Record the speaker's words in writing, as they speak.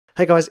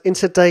Hey guys, in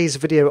today's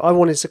video I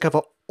wanted to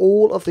cover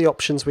all of the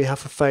options we have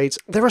for fades.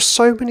 There are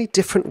so many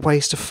different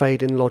ways to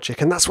fade in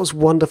Logic, and that's what's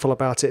wonderful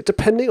about it,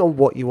 depending on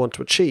what you want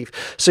to achieve.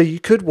 So you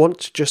could want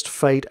to just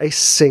fade a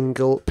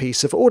single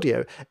piece of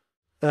audio.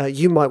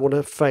 You might want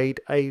to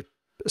fade a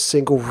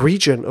single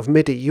region of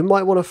MIDI. You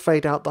might want to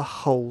fade out the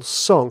whole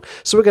song.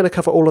 So we're going to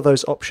cover all of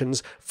those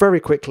options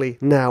very quickly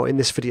now in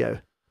this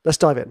video. Let's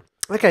dive in.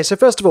 Okay, so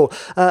first of all,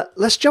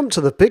 let's jump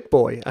to the big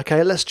boy.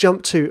 Okay, let's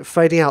jump to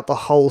fading out the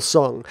whole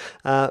song,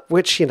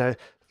 which you're at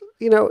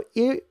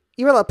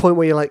that point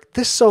where you're like,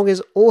 this song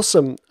is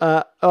awesome.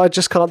 I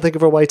just can't think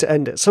of a way to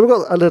end it. So we've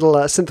got a little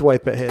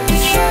synthwave bit here.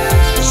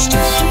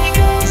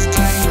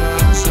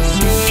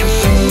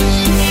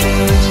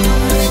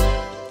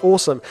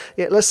 Awesome.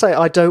 Yeah, let's say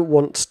I don't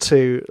want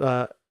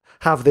to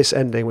have this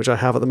ending, which I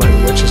have at the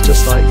moment, which is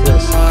just like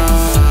this.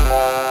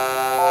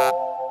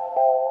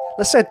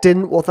 Let's say I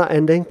didn't want that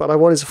ending, but I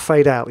wanted to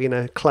fade out,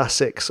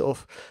 classic sort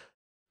of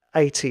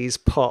 80s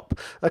pop.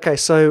 Okay,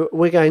 so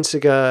we're going to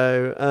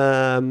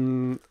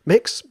go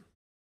mix,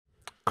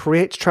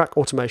 create track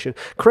automation,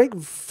 create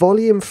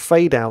volume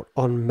fade out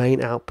on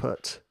main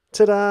output.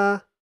 Ta-da!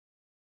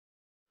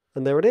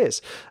 And there it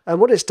is. And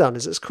what it's done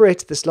is it's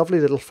created this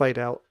lovely little fade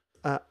out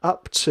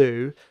up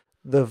to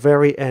the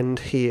very end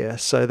here.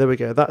 So there we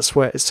go. That's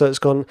where it's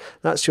gone.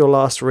 That's your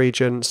last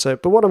region. So,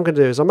 but what I'm going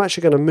to do is I'm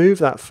actually going to move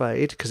that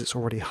fade because it's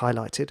already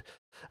highlighted,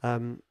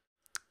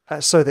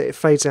 so that it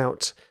fades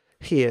out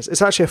here.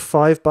 It's actually a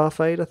 5-bar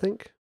fade, I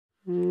think.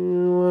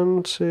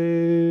 1,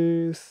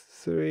 2,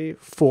 3,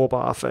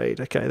 4-bar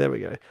fade. Okay, there we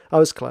go. I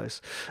was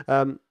close.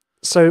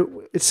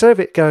 So instead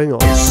of it going on,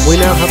 we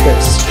now have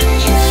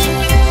this.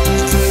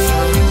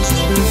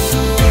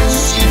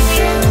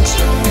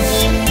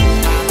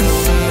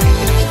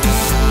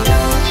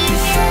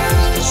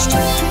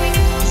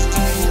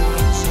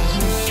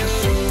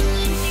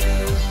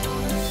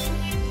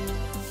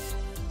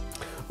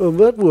 And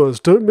that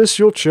was Don't Miss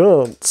Your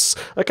Chance.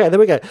 Okay, there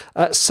we go.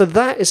 So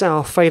that is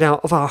our fade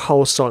out of our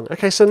whole song.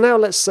 Okay, so now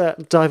let's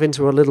dive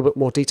into a little bit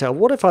more detail.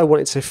 What if I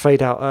wanted to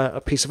fade out a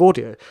piece of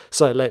audio?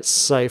 So let's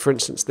say, for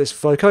instance, this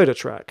vocoder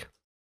track.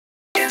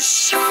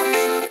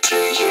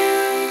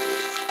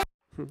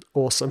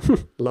 Awesome.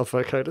 Love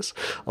vocoders,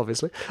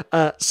 obviously.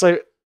 So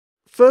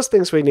first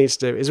things we need to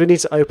do is we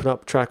need to open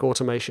up track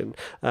automation.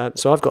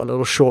 So I've got a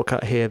little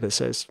shortcut here that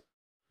says,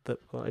 that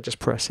I just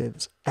press here,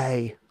 that's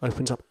A,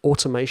 opens up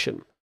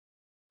automation.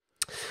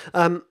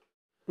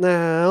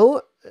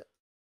 Now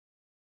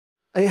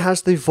it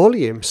has the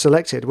volume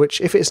selected, which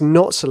if it's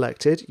not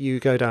selected, you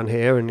go down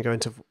here and go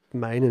into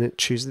main and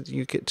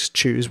you get to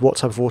choose what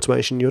type of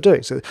automation you're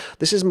doing. So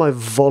this is my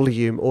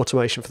volume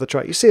automation for the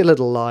track. You see a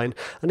little line,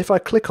 and if I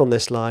click on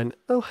this line,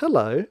 oh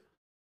hello,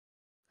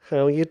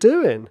 how are you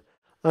doing?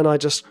 And I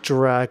just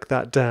drag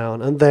that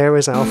down, and there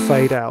is our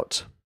fade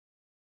out.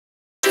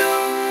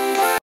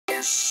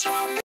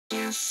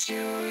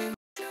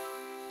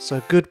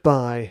 So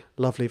goodbye,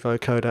 lovely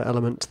vocoder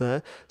element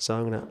there. So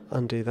I'm going to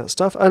undo that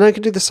stuff. And I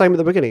can do the same at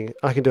the beginning.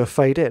 I can do a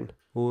fade in.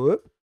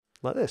 Whoop,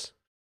 like this.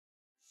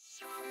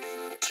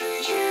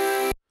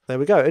 There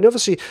we go. And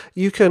obviously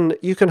you can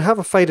have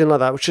a fade in like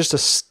that, which is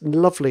just a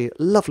lovely,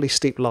 lovely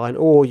steep line,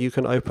 or you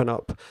can open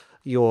up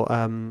your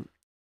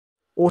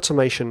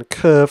automation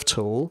curve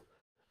tool,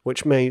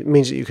 which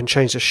means that you can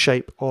change the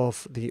shape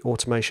of the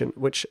automation,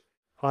 which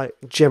I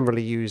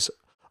generally use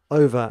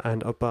over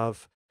and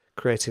above,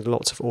 creating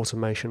lots of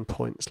automation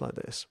points like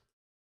this.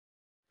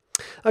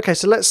 Okay,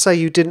 so let's say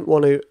you didn't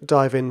want to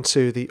dive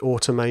into the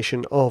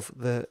automation of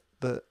the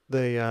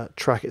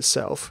track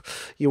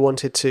itself. You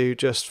wanted to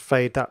just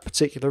fade that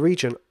particular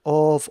region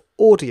of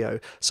audio.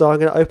 So I'm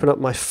going to open up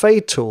my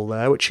fade tool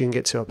there, which you can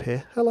get to up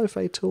here. Hello,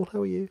 fade tool,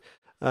 how are you?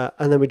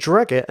 And then we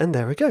drag it, and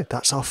there we go.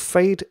 That's our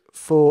fade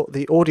for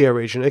the audio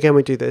region. Again,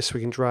 we do this.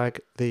 We can drag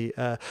the,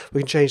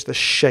 we can change the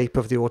shape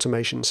of the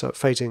automation, so it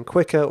fades in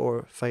quicker or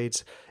it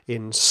fades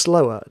in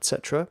slower,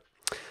 etc.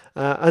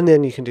 And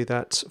then you can do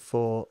that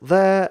for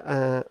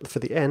there. For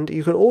the end,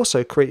 you can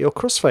also create your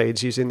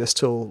crossfades using this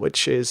tool,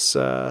 which is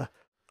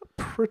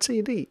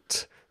pretty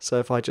neat. So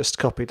if I just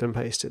copied and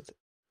pasted,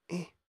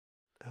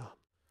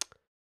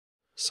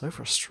 so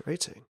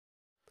frustrating.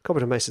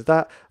 Copied and pasted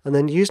that, and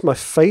then used my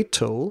fade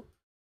tool.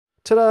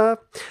 Ta-da!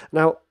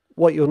 Now,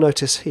 what you'll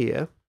notice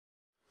here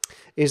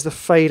is the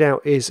fade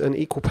out is an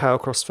equal power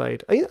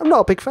crossfade. I'm not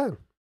a big fan.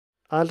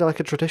 I'd like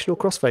a traditional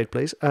crossfade,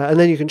 please. And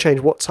then you can change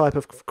what type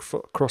of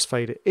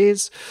crossfade it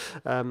is,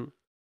 and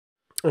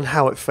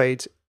how it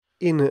fades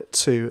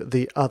into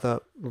the other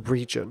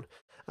region.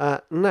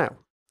 Now,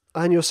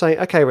 and you're saying,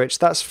 okay, Rich,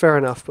 that's fair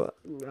enough, but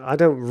I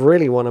don't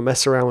really want to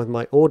mess around with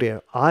my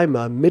audio. I'm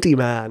a MIDI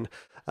man.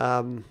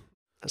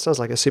 That sounds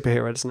like a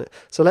superhero, doesn't it?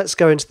 So let's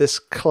go into this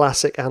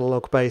classic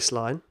analog bass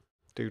line.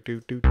 Do,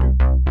 do, do, do.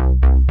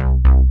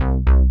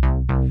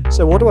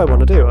 So what do I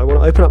want to do? I want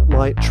to open up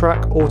my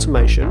track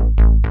automation,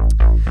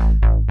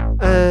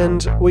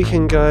 and we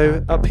can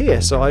go up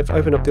here. So I've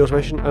opened up the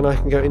automation, and I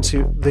can go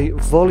into the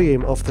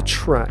volume of the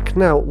track.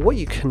 Now, what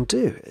you can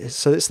do is,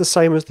 so it's the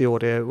same as the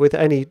audio, with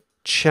any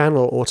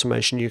channel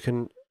automation, you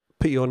can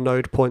put your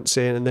node points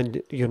in, and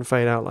then you can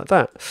fade out like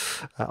that.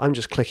 I'm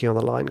just clicking on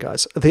the line,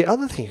 guys. The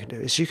other thing you can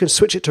do is you can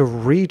switch it to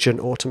region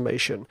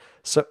automation.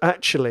 So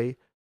actually,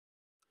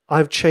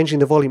 I'm changing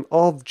the volume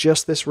of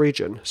just this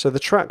region. So the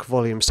track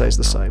volume stays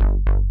the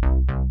same.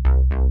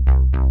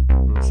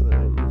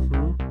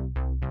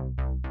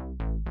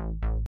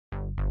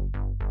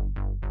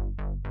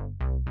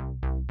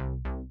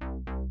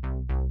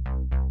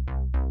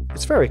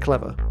 It's very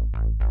clever.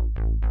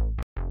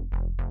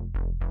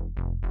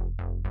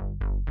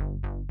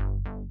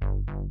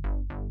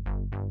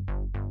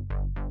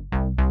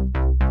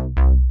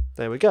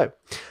 There we go.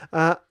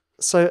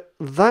 So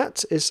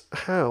that is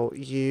how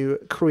you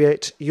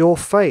create your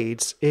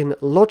fades in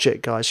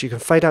Logic, guys. You can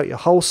fade out your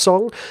whole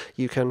song,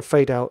 you can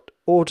fade out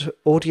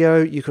audio,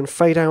 you can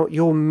fade out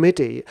your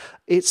MIDI.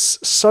 It's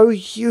so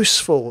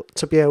useful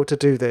to be able to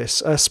do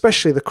this,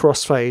 especially the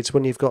crossfades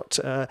when you've got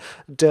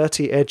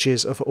dirty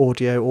edges of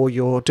audio, or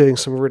you're doing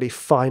some really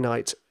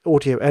finite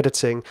audio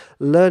editing.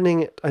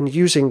 Learning and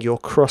using your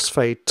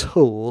crossfade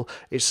tool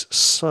is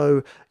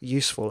so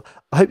useful.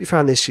 I hope you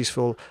found this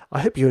useful.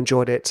 I hope you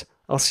enjoyed it.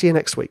 I'll see you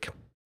next week.